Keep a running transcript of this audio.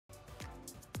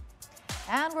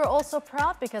And we're also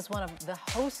proud because one of the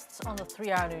hosts on the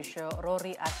 3-Hour News Show,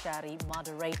 Rory Ashari,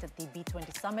 moderated the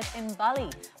B20 Summit in Bali,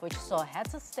 which saw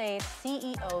heads of state,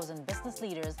 CEOs, and business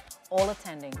leaders all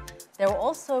attending. There were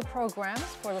also programs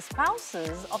for the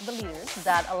spouses of the leaders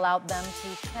that allowed them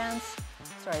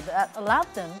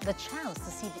the chance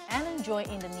to see and enjoy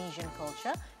Indonesian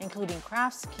culture, including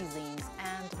crafts, cuisines,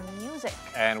 and music.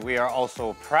 And we are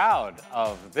also proud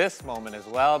of this moment as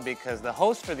well because the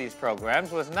host for these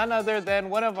programs was none other than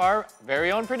one of our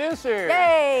very own producers.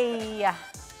 Yay!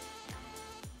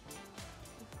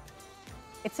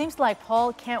 It seems like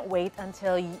Paul can't wait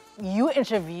until you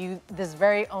interview this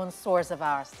very own source of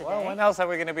ours today. Well, when else are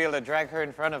we going to be able to drag her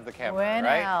in front of the camera, when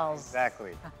right? else?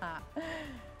 Exactly.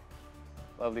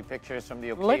 Lovely pictures from the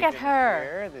occasion. Look at her.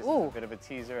 Here. This is a bit of a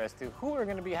teaser as to who we're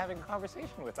going to be having a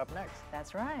conversation with up next.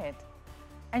 That's right.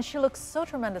 And she looks so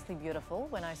tremendously beautiful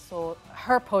when I saw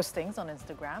her postings on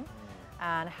Instagram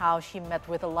and how she met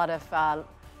with a lot of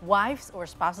wives or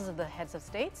spouses of the heads of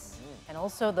states and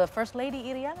also the First Lady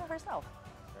Iriana herself.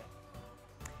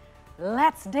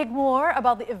 Let's dig more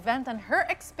about the event and her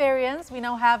experience. We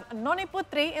now have Noni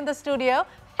Putri in the studio.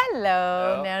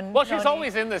 Hello, Noni. Well, she's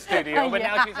always in the studio, but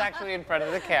now she's actually in front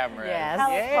of the camera. Yes.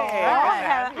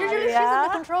 Usually she's in the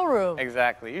control room.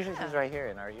 Exactly. Usually she's right here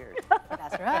in our ears.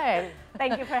 That's right.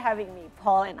 Thank you for having me,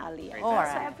 Paul and Ali. All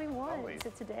right. So everyone, so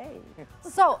today.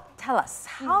 So tell us,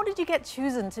 how did you get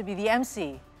chosen to be the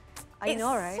MC? I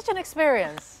know, right? Such an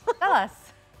experience. Tell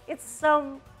us. It's,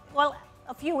 well,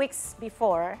 a few weeks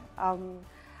before,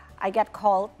 I got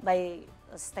called by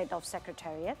the State of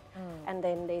Secretariat, and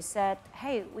then they said,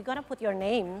 hey, we're going to put your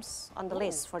names on the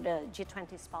list for the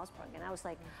G20 spouse program. And I was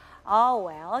like, oh,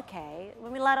 well, okay. We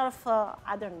have a lot of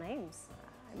other names,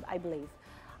 I believe.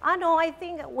 No, I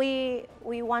think we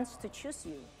want to choose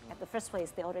you. At the first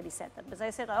place, they already said that. But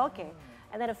I said, okay.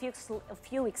 And then a few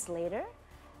weeks later,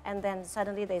 and then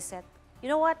suddenly they said, you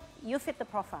know what? You fit the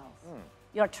profile.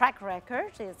 Your track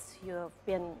record is you've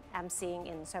been emceeing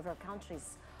in several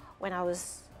countries. When I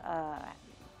was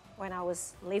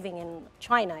living in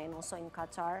China and also in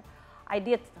Qatar, I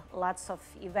did lots of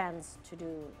events to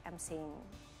do emceeing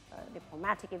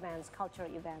diplomatic events, cultural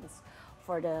events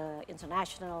for the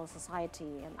international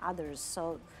society and others.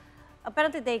 So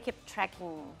apparently they kept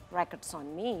tracking records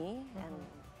on me, and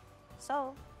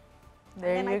so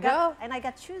there you go. And I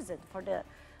got chosen for the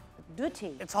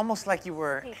duty. It's almost like you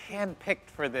were handpicked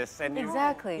for this. And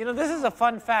exactly. You know, this is a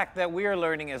fun fact that we are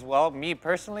learning as well. Me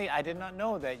personally, I did not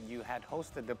know that you had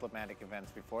hosted diplomatic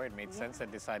events before. It made sense. I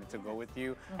decided to go with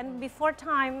you. And before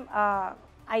time, I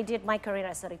did my career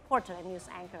as a reporter and news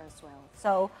anchor as well.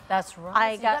 So that's right.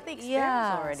 I so got the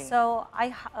experience already. So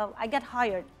I got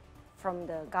hired from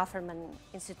the government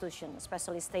institution,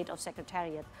 especially State of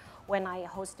Secretariat, when I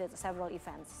hosted several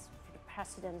events for the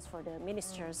presidents, for the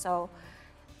ministers. So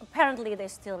apparently they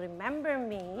still remember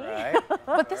me. Right.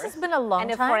 But this has been a long time.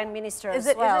 And the foreign minister as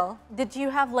well. Did you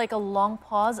have like a long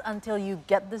pause until you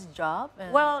get this job?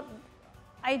 Well,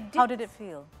 I did. How did it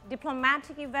feel?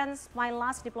 Diplomatic events, my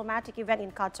last diplomatic event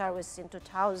in Qatar was in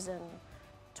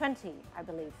 2020, I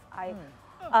believe. I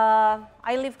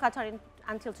lived Qatar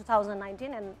until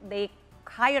 2019, and they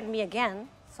hired me again,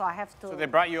 so I have to... So they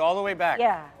brought you all the way back?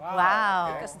 Yeah. Wow.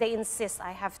 Okay. Because they insist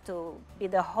I have to be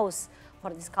the host for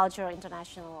this cultural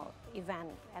international event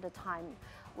at a time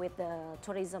with the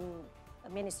tourism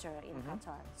minister in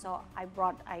Qatar. So I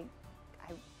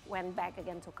went back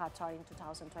again to Qatar in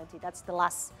 2020. That's the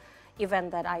last event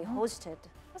that I hosted.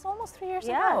 That's almost 3 years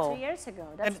ago. Yeah, 2 years ago.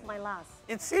 That's my last.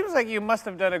 It seems like you must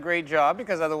have done a great job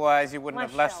because other's you wouldn't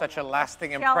have left such a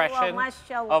lasting impression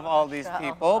of all these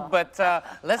people. But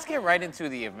let's get right into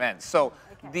the event. So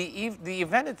the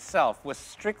event itself was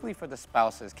strictly for the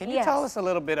spouses. Can you tell us a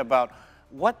little bit about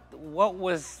what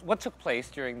took place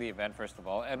during the event, first of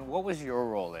all, and what was your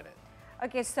role in it?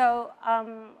 Okay, so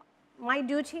my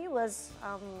duty was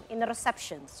in the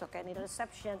receptions. Okay, in the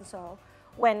reception. So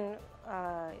when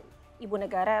Ibu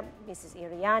Negara, Mrs.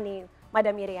 Iriani,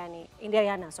 Madam Iriana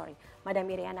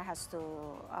has to,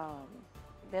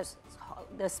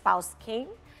 the spouse came,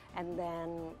 and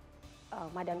then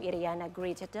Madam Iriana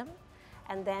greeted them,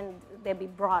 and then they'll be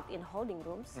brought in holding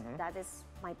rooms. That is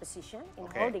my position in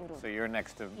holding room. So you're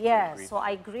next to yeah. So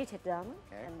I greeted them,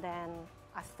 and then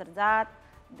after that,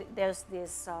 there's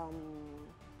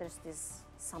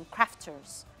some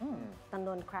crafters,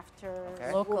 Tandon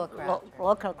crafters,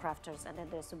 local crafters, and then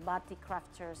there's batik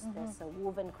crafters, there's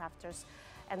woven crafters,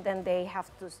 and then they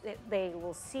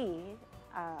will see.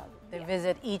 They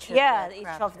visit each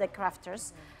of the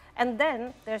crafters, and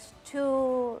then there's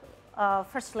two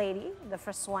First Lady. The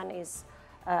first one is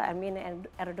Amin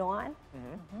Erdogan,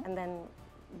 and then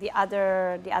the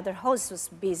other host was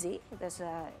busy. There's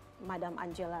Madam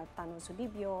Angela Tanu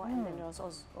Sudibyo, and then there was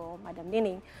also Madam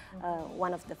Nini,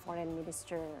 one of the foreign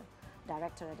minister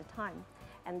director at the time.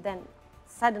 And then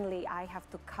suddenly I have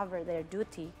to cover their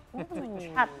duty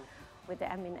to chat with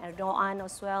the Amin Erdogan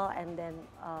as well, and then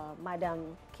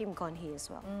Madam Kim Kon-hee as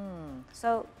well.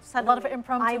 So suddenly a lot of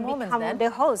impromptu moments become the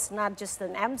host, not just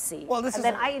an MC. Well, this and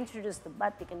then I introduced the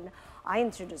batik, and I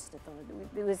introduced it.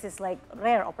 It was this like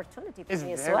rare opportunity for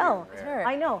me as well. Rare.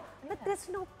 I know, but there's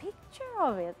no picture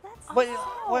of it. That's well,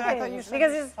 I thought you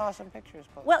saw some pictures.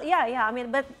 Well, yeah. I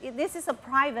mean, but this is a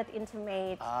private,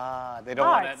 intimate. They don't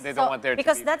want. They don't want there to be.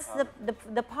 Because that's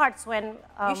the parts when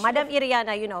Madam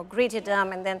Iriana, greeted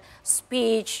them, and then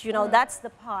speech. That's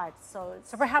the part. So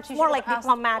perhaps you more should like ask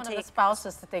diplomatic. one of the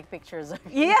spouses to take pictures.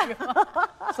 Yeah.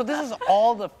 So this is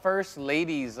all the first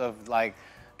ladies of like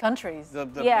countries.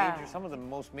 Some of the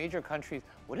most major countries.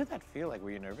 What did that feel like?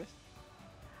 Were you nervous?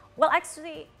 Well,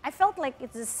 actually, I felt like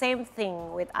it's the same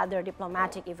thing with other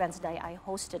diplomatic events that I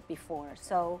hosted before.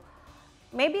 So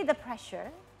maybe the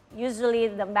pressure, usually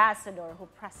the ambassador who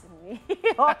presses me,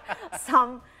 or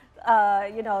some,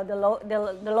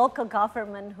 the local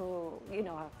government who,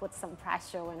 put some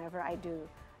pressure whenever I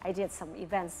did some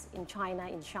events in China,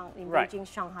 in Beijing,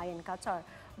 Shanghai, and Qatar.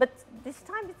 But this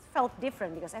time it felt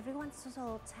different because everyone's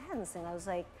so tense, and I was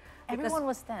like, everyone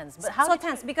was tense. But how so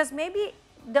tense? Because maybe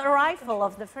the arrival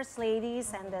of the first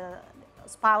ladies and the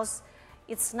spouse,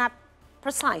 it's not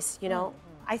precise.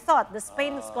 I thought the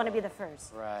Spain was going to be the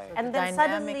first, right? And the then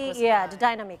suddenly, the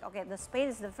dynamic. Okay, the Spain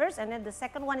is the first, and then the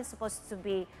second one is supposed to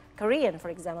be Korean, for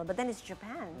example. But then it's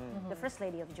Japan, the first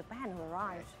lady of Japan who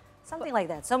arrived, something like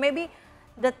that. So maybe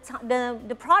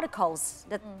the protocols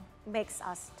that makes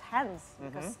us tense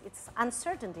because it's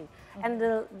uncertainty, and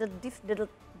the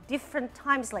different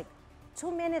times, like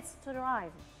 2 minutes to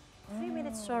arrive, 3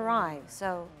 minutes to arrive.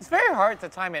 So it's very hard to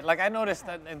time it. Like I noticed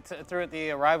that through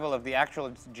the arrival of the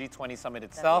actual G20 summit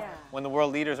itself, when the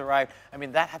world leaders arrived, I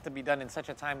mean that had to be done in such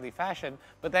a timely fashion.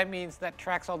 But that means that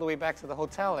tracks all the way back to the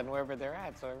hotel and wherever they're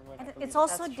at. So it's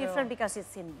also different because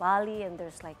it's in Bali and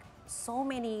there's like so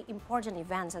many important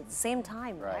events at the same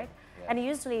time, right? Yeah. And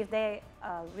usually if they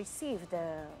receive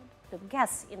the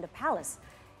guests in the palace,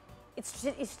 it's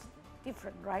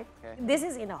different, right? Okay. This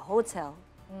is in a hotel,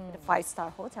 in a 5-star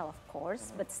hotel, of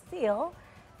course, but still,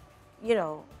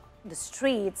 the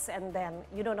streets, and then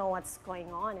you don't know what's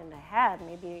going on in the head,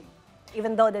 maybe,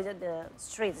 even though the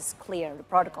street is clear, the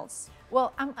protocols.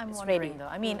 Well, I'm wondering though.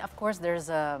 I mean, of course, there's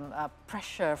a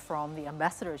pressure from the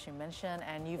ambassadors you mentioned,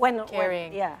 and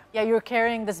you're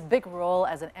carrying this big role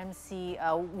as an MC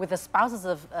with the spouses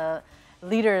of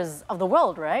leaders of the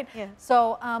world, right? Yeah.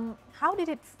 So, how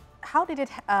did it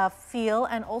feel,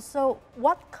 and also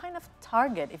what kind of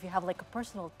target, if you have like a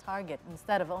personal target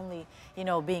instead of only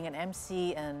being an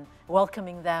MC and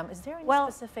welcoming them? Is there any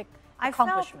specific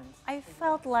accomplishments? I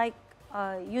felt like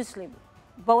usually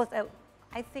both.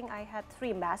 I think I had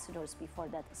 3 ambassadors before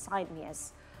that assigned me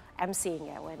as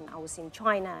emceeing when I was in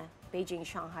China, Beijing,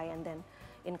 Shanghai, and then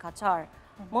in Qatar.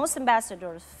 Most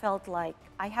ambassadors felt like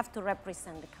I have to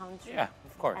represent the country. Yeah,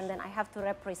 of course. And then I have to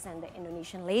represent the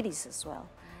Indonesian ladies as well.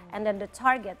 And then the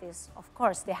target is, of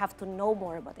course, they have to know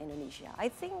more about Indonesia. I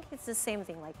think it's the same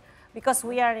thing, like because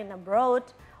we are in abroad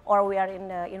or we are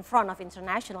in front of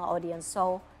international audience,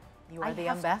 so you are the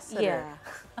ambassador. Yeah.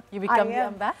 You become the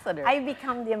ambassador. I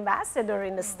become the ambassador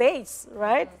in the States,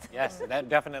 right? Yes, that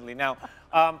definitely. Now,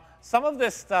 some of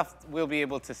this stuff we'll be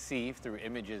able to see through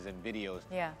images and videos.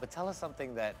 Yeah. But tell us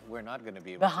something that we're not going to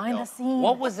be able Behind to know. the scenes.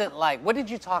 What was it like? What did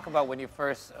you talk about when you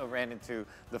first ran into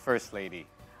the First Lady?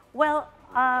 Well,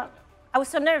 I was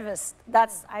so nervous.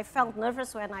 I felt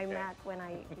nervous when I met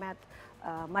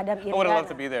Madam Iriana. I would have loved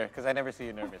to be there because I never see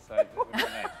you nervous.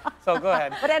 So go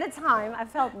ahead. But at the time, I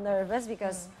felt nervous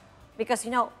because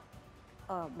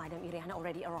Madam Iriana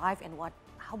already arrived, and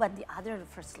how about the other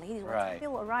First Ladies? What time they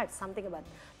will arrive? Something about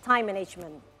time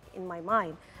management in my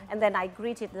mind. And then I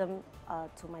greeted them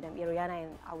to Madam Iriana,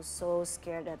 and I was so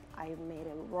scared that I made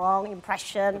a wrong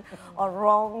impression or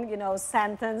wrong,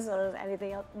 sentence or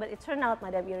anything else. But it turned out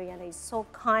Madam Iriana is so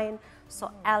kind,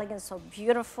 so elegant, so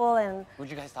beautiful. And what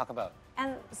did you guys talk about?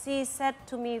 And she said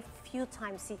to me a few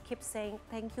times, she kept saying,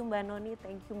 "Thank you, Mbak Noni,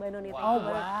 thank you, Mbak Noni, thank you,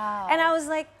 Mbak Noni." Wow. And I was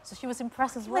like, so she was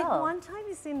impressed as well. Like one time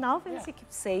is enough, and she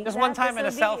kept saying just that. One time and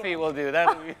a selfie will do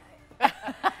that.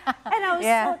 And I was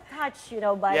so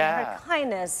touched, by her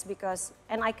kindness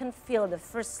and I can feel the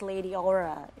First Lady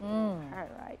aura in her,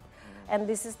 right? And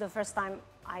this is the first time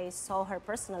I saw her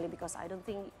personally because I don't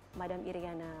think Madam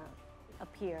Iriana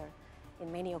appeared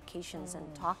in many occasions and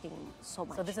talking so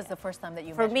much. So this is the first time that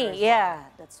you For met me, her? yeah,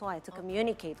 that's why, to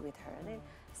communicate with her. And then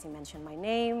she mentioned my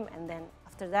name, and then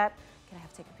after that, can I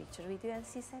have take a picture with you? And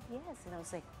she said yes, and I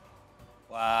was like,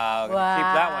 wow, gonna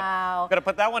keep that one. Gotta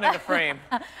put that one in the frame.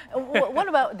 What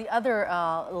about the other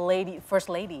first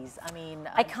ladies? I mean,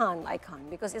 I can't,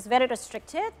 because it's very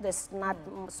restricted. There's not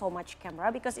so much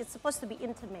camera because it's supposed to be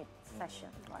intimate session.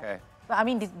 Right? Okay. But I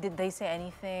mean, did they say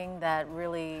anything that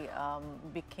really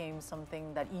became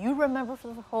something that you remember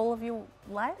for the whole of your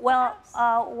life? Well,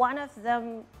 one of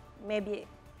them maybe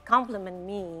compliment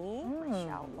me,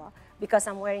 mashallah, because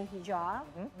I'm wearing hijab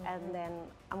and then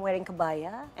I'm wearing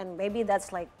kabaya, and maybe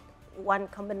that's like one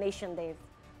combination they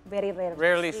very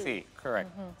rarely see. Correct.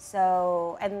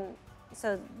 So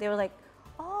they were like,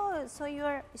 oh, so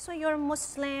you're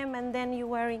Muslim and then you're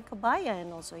wearing kabaya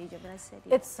and also hijab. And I said,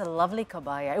 yeah. It's a lovely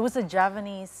kabaya. It was a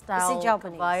Javanese style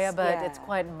kabaya, but it's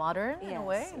quite modern in a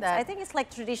way. That I think it's like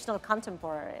traditional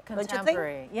contemporary.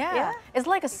 Contemporary, don't you think? Yeah. It's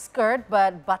like a skirt,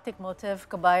 but batik motif,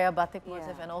 kabaya batik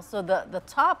motif, and also the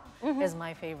top is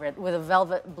my favorite with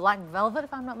a black velvet,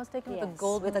 if I'm not mistaken, Yes,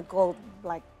 with a gold,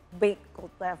 like big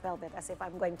gold black velvet, as if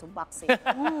I'm going to boxing.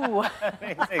 Ooh.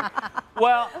 Amazing.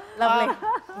 Well, lovely.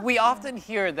 We often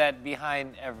hear that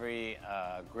behind every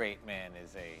great man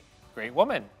is a great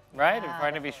woman, right? In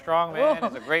front of a strong man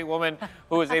is a great woman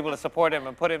who is able to support him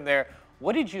and put him there.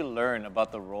 What did you learn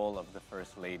about the role of the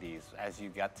first ladies as you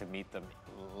got to meet them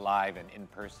live and in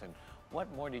person?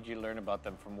 What more did you learn about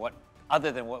them from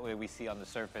other than what we see on the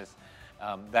surface,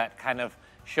 that kind of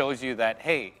shows you that,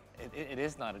 hey, it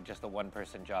is not just a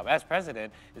one-person job. As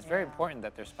president, it's very important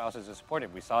that their spouses are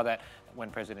supportive. We saw that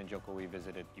when President Joko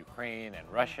visited Ukraine and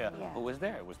Russia. Who was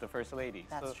there? It was the First Lady.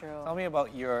 That's true. Tell me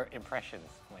about your impressions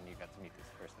when you got to meet this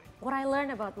First Lady. What I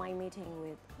learned about my meeting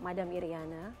with Madam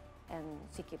Iriana, and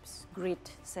she keeps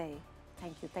say,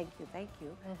 thank you, thank you, thank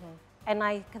you. And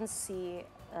I can see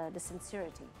the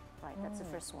sincerity, right? That's the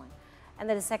first one. And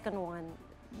then the second one,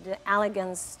 the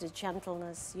elegance, the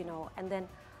gentleness, and then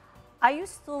I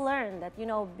used to learn that,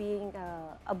 being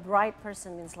a bright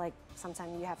person means like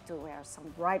sometimes you have to wear some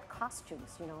bright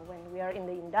costumes, when we are in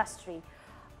the industry.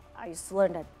 I used to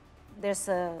learn that there's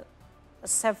a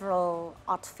several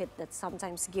outfit that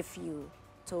sometimes give you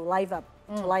to light up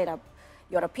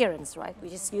your appearance, right?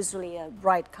 Which is usually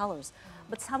bright colors.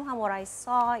 But somehow what I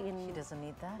saw in... She doesn't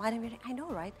need that. I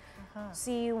know, right?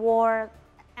 She wore,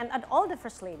 and all the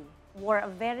First Lady, wore a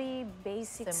very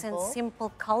basic and simple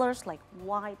colors like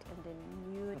white and then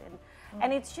nude,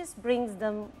 and it just brings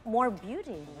them more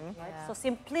beauty, right? So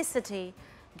simplicity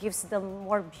gives them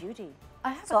more beauty.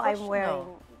 I have a question, I'm wearing.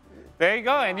 There you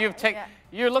go, and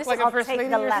you look like a First Lady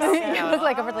yourself. You look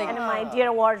like a First Lady. And my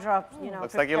dear wardrobe,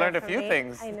 Looks like you learned a few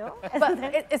things. I know. But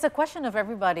it's a question of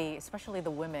everybody, especially the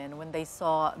women, when they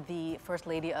saw the First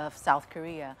Lady of South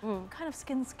Korea. What kind of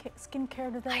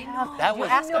skincare do they have? That was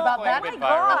about that? a bit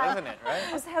viral, isn't it? Right?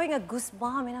 I was having a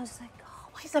goosebump, and I was like, oh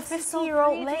my She's a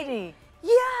 50-year-old lady.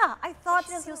 Yeah, I thought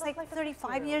she was like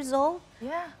 35 years old.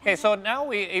 Yeah. Okay, so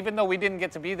now even though we didn't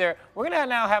get to be there, we're gonna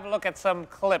now have a look at some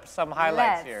clips, some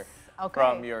highlights here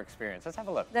from your experience. Let's have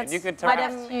a look. That's and you could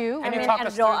Madam talk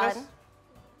us through this?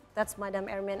 That's Madam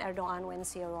Ermin Erdogan when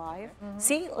she arrived.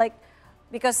 See, like,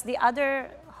 because the other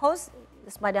host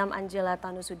is Madam Angela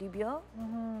Tanusudibio.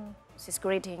 She's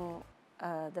greeting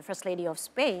the First Lady of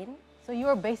Spain. So you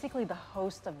were basically the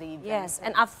host of the event. Yes,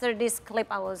 and after this clip,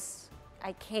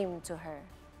 I came to her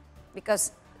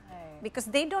because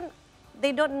they don't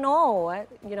know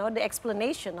the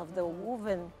explanation of the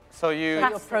woven. So you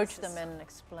approach them and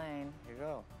explain. Here you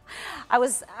go.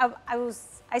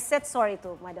 I said sorry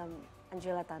to Madam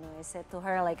Angela Tano. I said to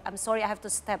her, like, I'm sorry I have to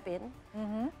step in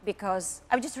because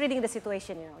I'm just reading the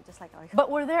situation, just like. But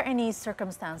were there any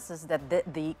circumstances that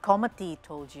the committee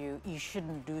told you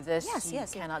shouldn't do this?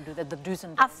 Yes, you cannot do that. The do's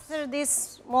and don'ts. After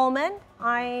this moment,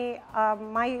 my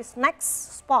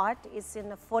next spot is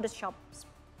in a photo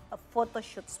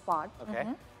shoot spot. Okay.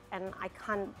 And I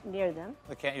can't near them.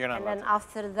 Okay, you're not. And then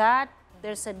after that,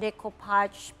 there's a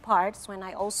decoupage parts when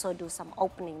I also do some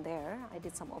opening there. I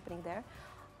did some opening there.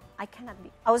 I cannot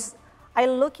be. I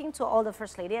looking to all the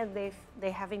First Lady, and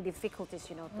they having difficulties,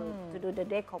 to do the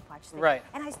decoupage thing. Right.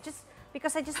 And I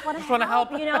just want to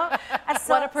help, As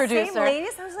what a producer. Same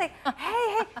ladies, I was like,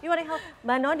 hey, you want to help?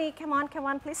 Noni, come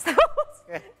on, please.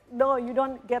 No, you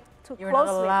don't get too You're close.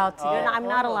 Not allowed to. I'm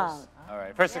not allowed. All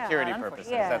right, for security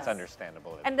purposes, that's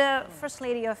understandable. And the First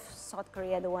Lady of South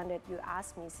Korea, the one that you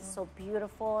asked me, she's so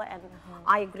beautiful, and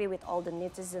I agree with all the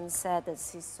netizens said that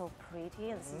she's so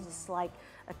pretty, and she's just like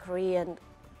a Korean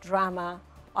drama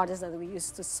artists that we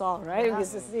used to saw, right? We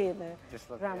used to see in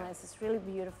the drama. Yeah. It's really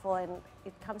beautiful, and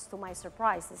it comes to my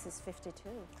surprise. This is 52.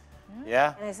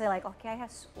 Yeah. And I say like, okay, I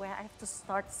have to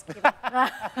start skipping.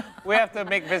 We have to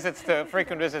make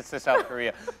frequent visits to South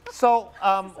Korea. So,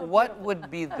 what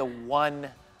would be the one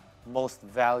most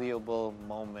valuable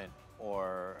moment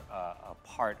or a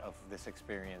part of this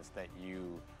experience that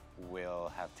you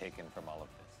will have taken from all of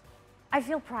this? I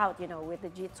feel proud, you know, with the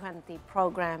G20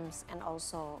 programs, and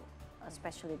also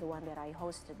especially the one that I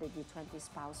hosted, the G20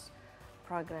 Spouse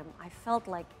program. I felt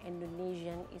like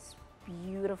Indonesian is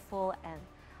beautiful, and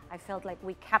I felt like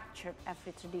we captured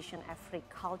every tradition, every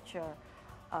culture,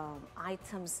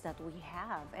 items that we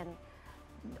have, and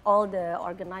all the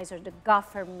organizers, the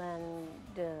government,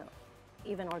 the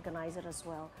even organizer as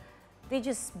well, they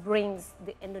just brings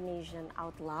the Indonesian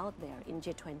out loud there in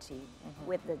G20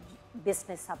 with the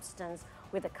business substance,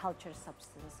 with the culture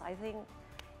substance. I think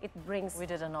it brings... We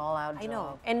did an all-out job. I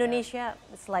know. Indonesia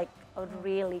is like a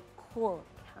really cool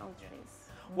country.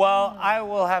 Well, I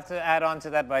will have to add on to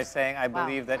that by saying I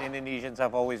believe that Indonesians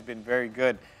have always been very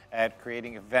good at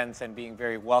creating events and being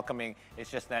very welcoming. It's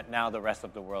just that now the rest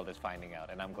of the world is finding out,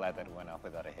 and I'm glad that it went off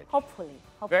without a hitch. Hopefully.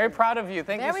 Very proud of you.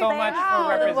 Thank you so much for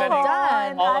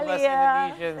representing all of us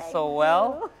Indonesians so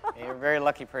well. You're a very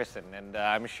lucky person, and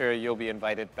I'm sure you'll be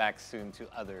invited back soon to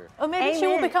other... Oh, maybe she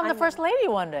will become the first lady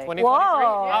one day. 2023?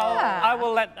 I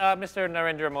will let Mr.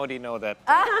 Narendra Modi know that.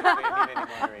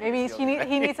 Maybe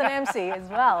he needs an MC as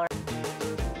well.